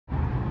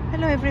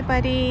Hello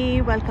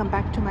everybody, welcome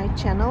back to my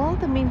channel,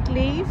 The Mint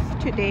Leaf.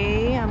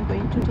 Today I'm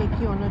going to take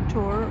you on a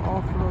tour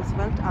of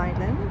Roosevelt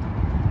Island,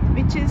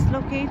 which is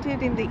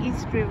located in the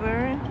East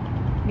River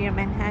near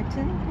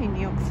Manhattan in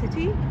New York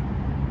City.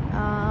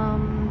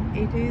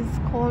 It is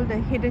called a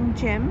hidden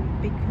gem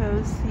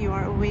because you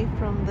are away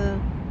from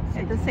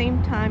at the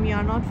same time you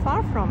are not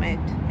far from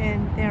it,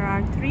 and there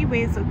are three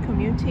ways of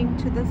commuting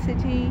to the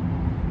city: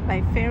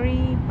 by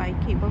ferry, by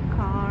cable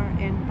car,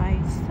 and by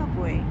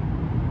subway.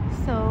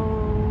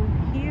 So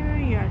here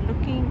you are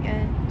looking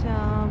at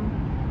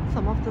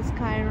some of the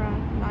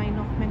skyline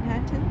of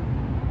Manhattan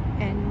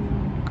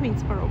and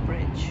Queensboro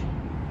Bridge.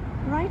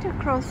 Right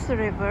across the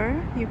river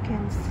you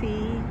can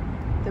see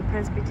the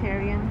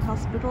Presbyterian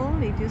Hospital.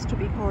 It used to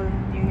be called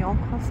New York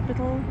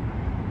Hospital,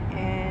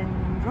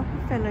 and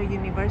Rockefeller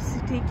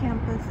University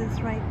campus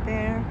is right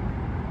there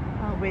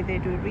where they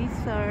do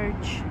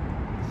research.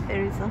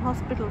 There is a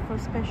hospital for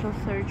special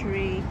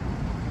surgery.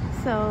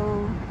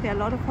 So there are a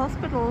lot of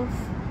hospitals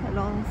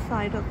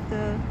alongside of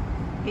the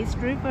East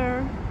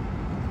River.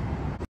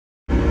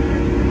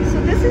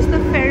 So this is the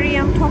ferry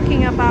I'm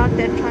talking about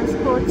that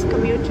transports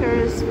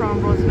commuters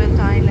from Roosevelt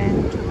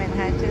Island to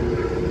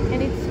Manhattan,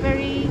 and it's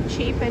very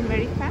cheap and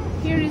very fast.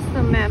 Here is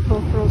the map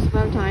of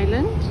Roosevelt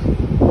Island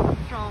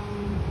from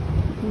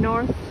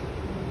north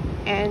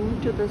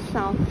end to the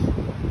south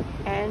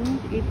end.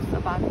 It's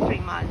about 3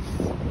 miles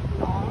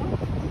long.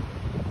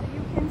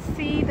 You can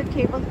see the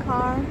cable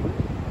car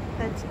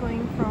that's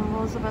going from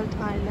Roosevelt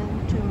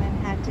Island to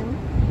Manhattan,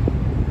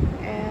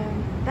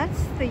 and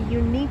that's the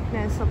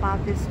uniqueness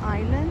about this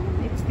island.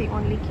 It's the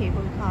only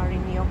cable car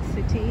in New York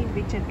City,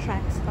 which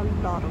attracts a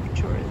lot of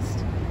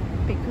tourists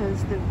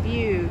because the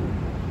view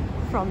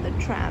from the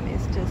tram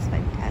is just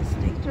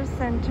fantastic.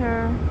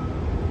 Center,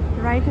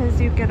 right as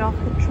you get off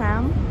the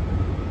tram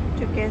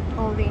to get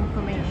all the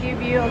information.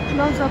 Give you a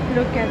close-up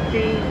look at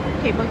the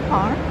cable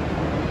car,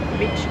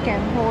 which can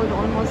hold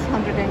almost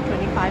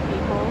 125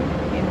 people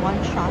in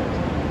one shot.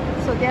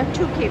 So there are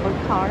two cable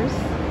cars,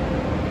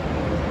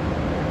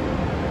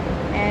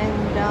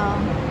 and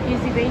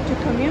easy way to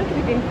commute.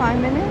 Within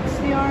 5 minutes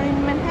you are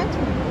in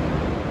Manhattan.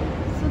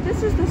 So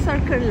this is the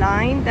Circle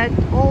Line that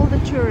all the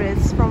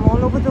tourists from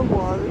all over the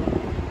world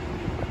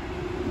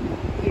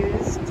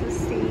use to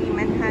see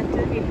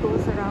Manhattan. It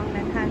goes around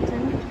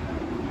Manhattan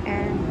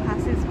and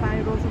passes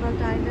by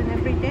Roosevelt Island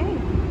every day.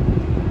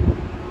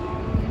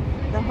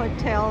 The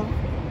hotel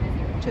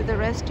to the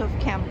rest of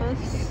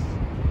campus.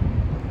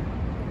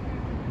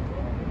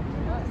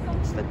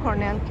 It's the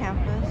Cornell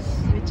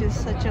campus, which is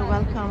such a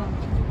welcome.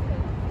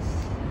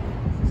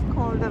 It's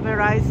called the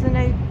Verizon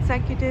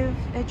Executive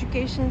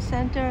Education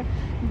Center.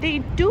 They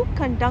do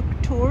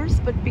conduct tours,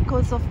 but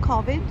because of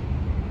COVID,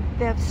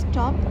 they have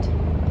stopped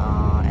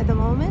at the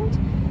moment.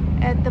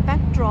 At the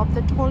backdrop,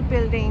 the tall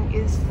building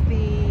is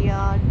the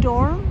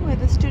dorm where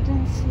the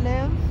students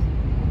live.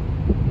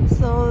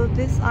 So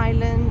this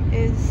island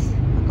is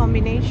a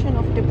combination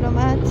of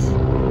diplomats,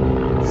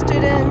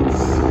 students,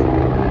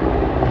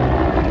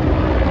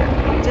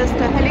 just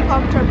a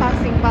helicopter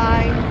passing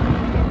by.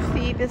 You can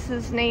see this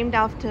is named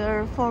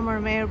after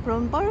former Mayor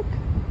Bloomberg.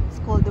 It's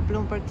called the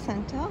Bloomberg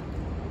Center.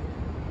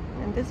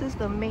 And this is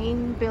the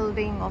main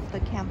building of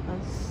the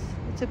campus.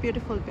 It's a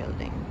beautiful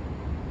building.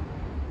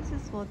 This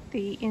is what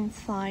the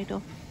inside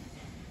of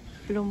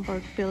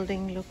Bloomberg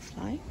building looks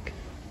like.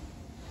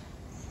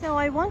 So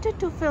I wanted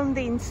to film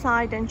the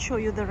inside and show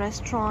you the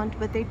restaurant,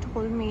 but they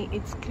told me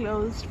it's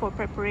closed for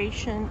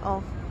preparation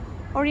of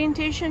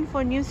orientation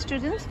for new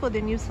students for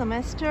the new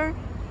semester.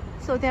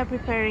 So they're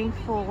preparing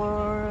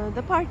for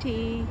the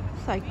party,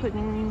 so I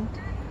couldn't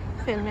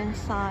film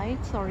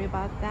inside. Sorry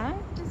about that.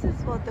 This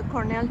is what the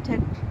Cornell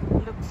Tech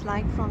looks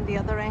like from the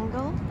other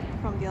angle,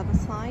 from the other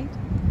side.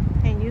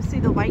 And you see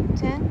the white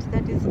tent,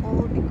 that is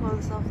all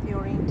because of the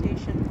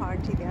orientation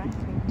party they are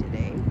having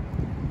today.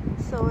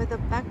 So at the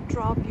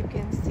backdrop you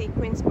can see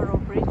Queensboro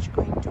Bridge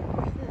going to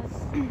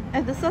Queens.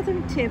 At the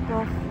southern tip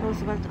of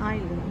Roosevelt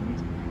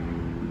Island,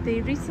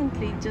 they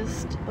recently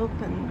just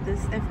opened this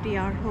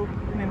FDR Hope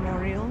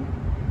Memorial.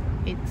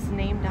 It's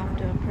named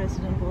after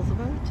President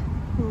Roosevelt,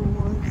 who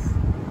was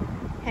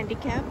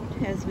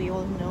handicapped, as we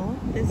all know.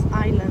 This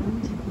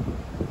island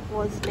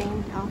was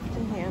named after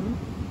him,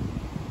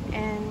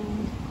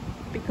 and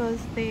because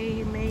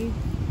they made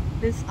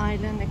this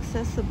island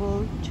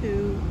accessible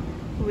to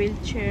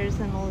wheelchairs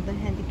and all the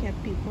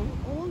handicapped people.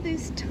 All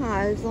these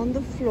tiles on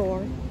the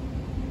floor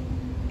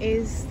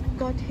is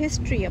got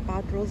history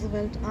about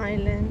Roosevelt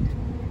Island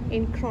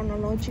in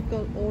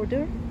chronological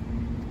order,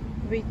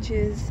 which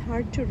is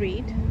hard to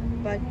read,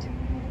 but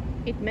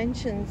it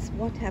mentions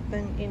what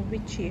happened in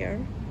which year.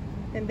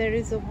 And there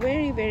is a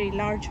very, very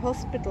large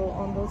hospital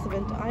on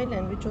Roosevelt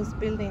Island, which was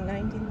built in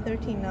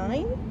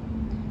 1939,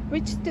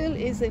 which still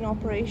is in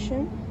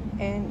operation,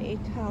 and it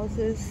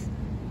houses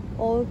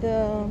all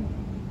the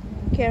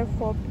care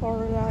for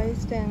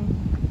paralyzed and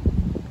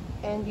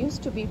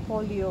used to be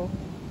polio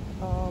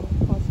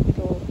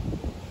hospital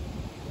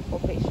for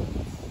patients.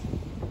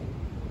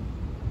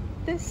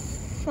 This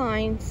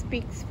sign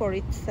speaks for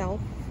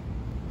itself.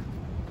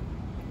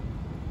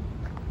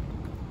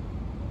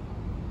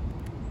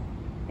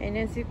 And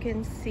as you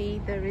can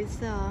see, there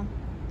is a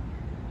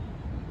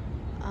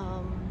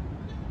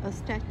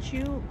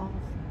statue of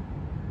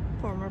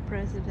former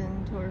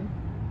president or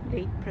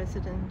late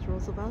President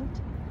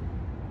Roosevelt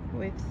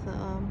with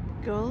a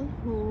girl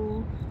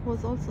who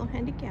was also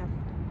handicapped.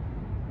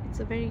 It's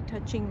a very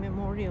touching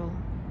memorial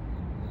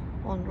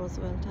on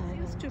Roosevelt Island.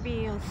 It used to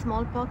be a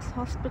smallpox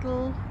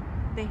hospital.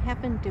 They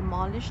haven't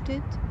demolished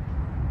it.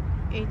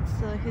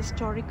 It's a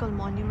historical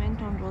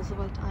monument on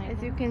Roosevelt Island.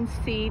 As you can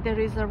see, there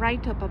is a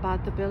write-up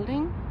about the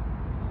building.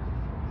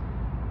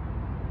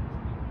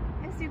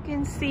 As you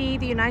can see,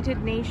 the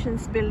United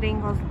Nations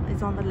building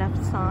is on the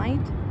left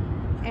side,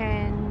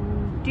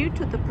 and due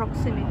to the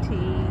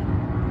proximity,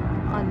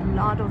 a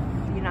lot of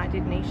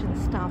United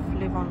Nations staff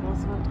live on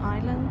Roosevelt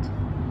Island,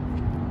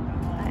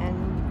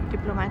 and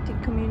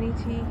diplomatic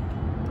community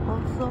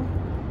also.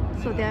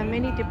 So there are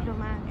many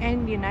diplomats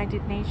and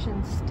United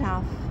Nations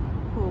staff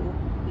who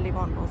live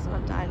on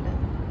Roosevelt Island.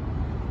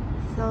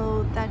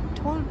 So that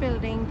tall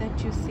building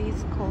that you see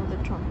is called the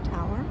Trump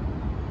Tower.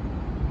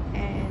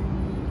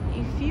 And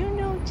if you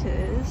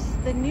notice,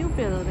 the new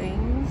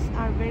buildings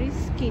are very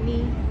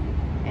skinny,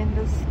 and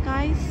the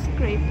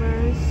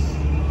skyscrapers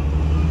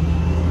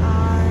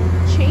are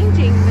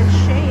changing the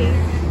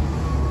shape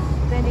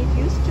than it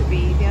used to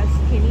be. They are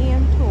skinny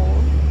and tall,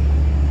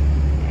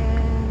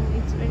 and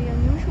it's very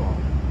unusual.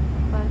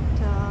 But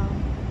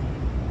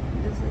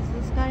this is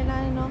the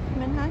skyline of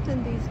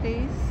Manhattan these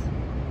days.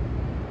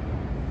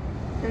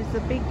 There's a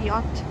big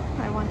yacht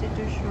I wanted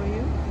to show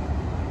you.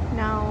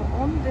 Now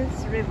on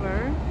this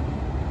river,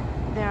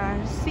 there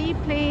are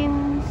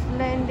seaplanes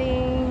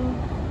landing,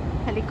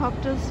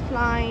 helicopters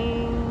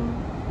flying,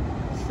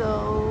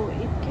 so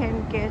it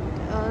can get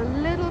a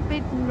little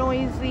bit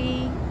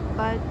noisy,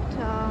 but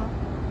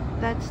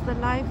that's the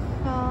life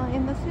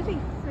in the city.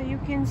 So you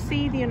can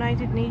see the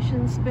United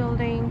Nations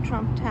building,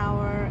 Trump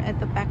Tower. At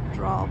the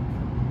backdrop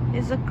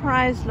is a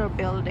Chrysler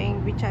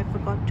building, which I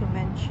forgot to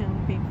mention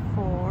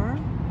before.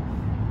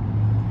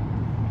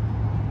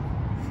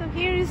 So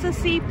here is the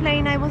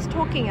seaplane I was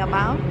talking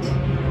about,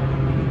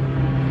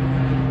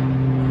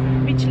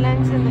 which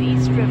lands in the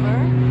East River.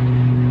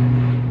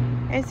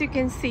 As you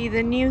can see,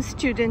 the new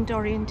student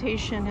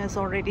orientation has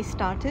already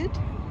started.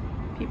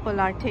 People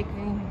are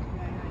taking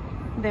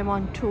them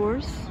on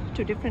tours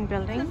to different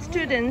buildings.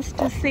 Students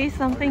to say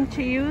something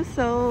to you,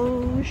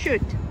 so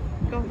shoot,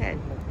 go ahead.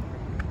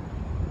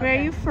 Where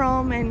are you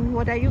from, and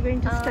what are you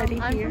going to study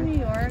here? I'm from New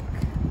York,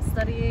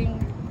 studying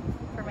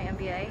for my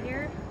MBA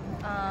here.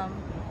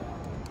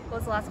 What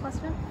was the last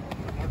question?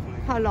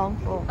 How long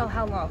for? Oh,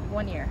 how long?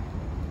 1 year.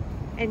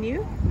 And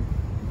you?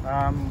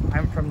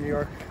 I'm from New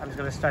York. I was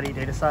going to study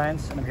data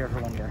science, and I'm here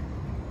for 1 year.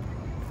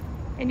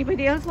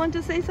 Anybody else want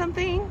to say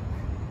something?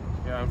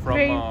 Yeah, I'm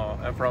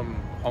from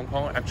Hong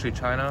Kong, actually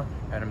China,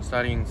 and I'm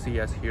studying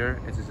CS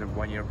here. It is a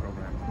 1-year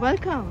program.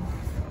 Welcome.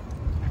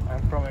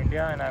 I'm from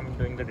India, and I'm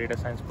doing the data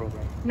science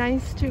program.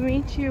 Nice to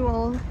meet you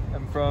all.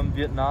 I'm from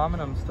Vietnam,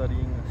 and I'm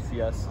studying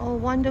CS. Oh,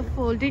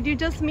 wonderful. Did you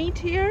just meet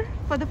here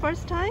for the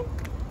first time?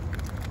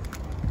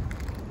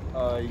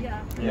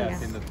 Yes.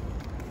 Yes.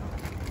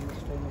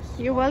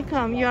 You're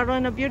welcome. You are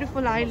on a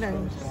beautiful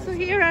island. So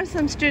here are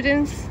some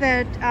students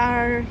that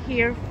are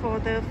here for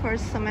the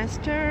first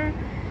semester.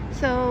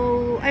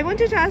 So I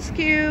wanted to ask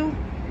you,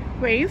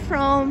 where are you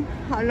from?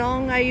 How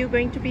long are you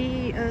going to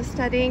be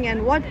studying,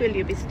 and what will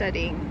you be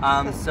studying?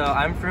 So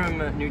I'm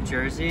from New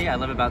Jersey. I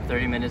live about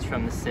 30 minutes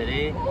from the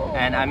city,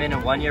 and I'm in a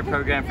 1-year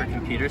program for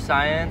computer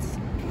science.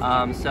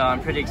 So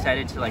I'm pretty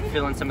excited to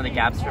fill in some of the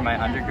gaps for my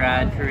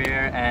undergrad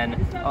career, and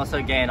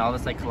also gain all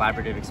this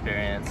collaborative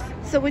experience.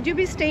 So would you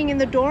be staying in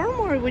the dorm,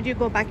 or would you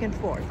go back and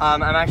forth?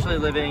 I'm actually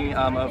living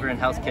over in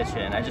Hell's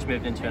Kitchen. I just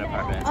moved into an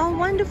apartment. Oh,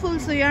 wonderful.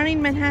 So you're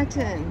in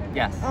Manhattan?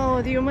 Yes. Oh,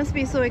 you must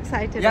be so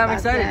excited. Yeah, about I'm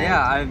excited. that.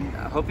 Yeah, I'm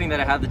hoping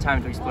that I have the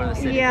time to explore the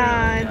city.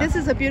 Yeah, this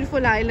is a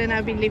beautiful island.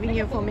 I've been living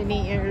here for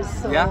many years.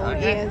 So yeah,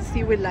 okay. Yes,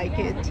 you will like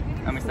it.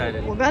 I'm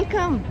excited. Well,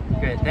 welcome.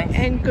 Great, thanks.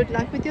 And good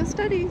luck with your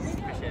studies.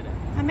 Appreciate it.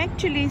 I'm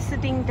actually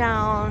sitting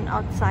down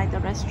outside the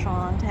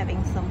restaurant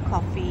having some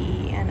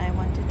coffee, and I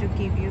wanted to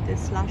give you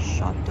this last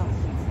shot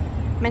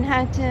of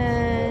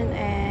Manhattan,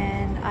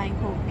 and I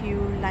hope you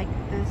like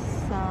this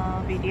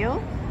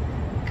video.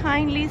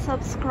 Kindly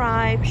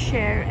subscribe,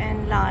 share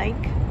and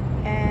like,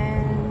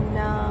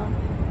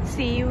 and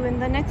see you in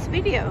the next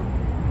video.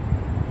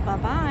 Bye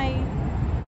bye.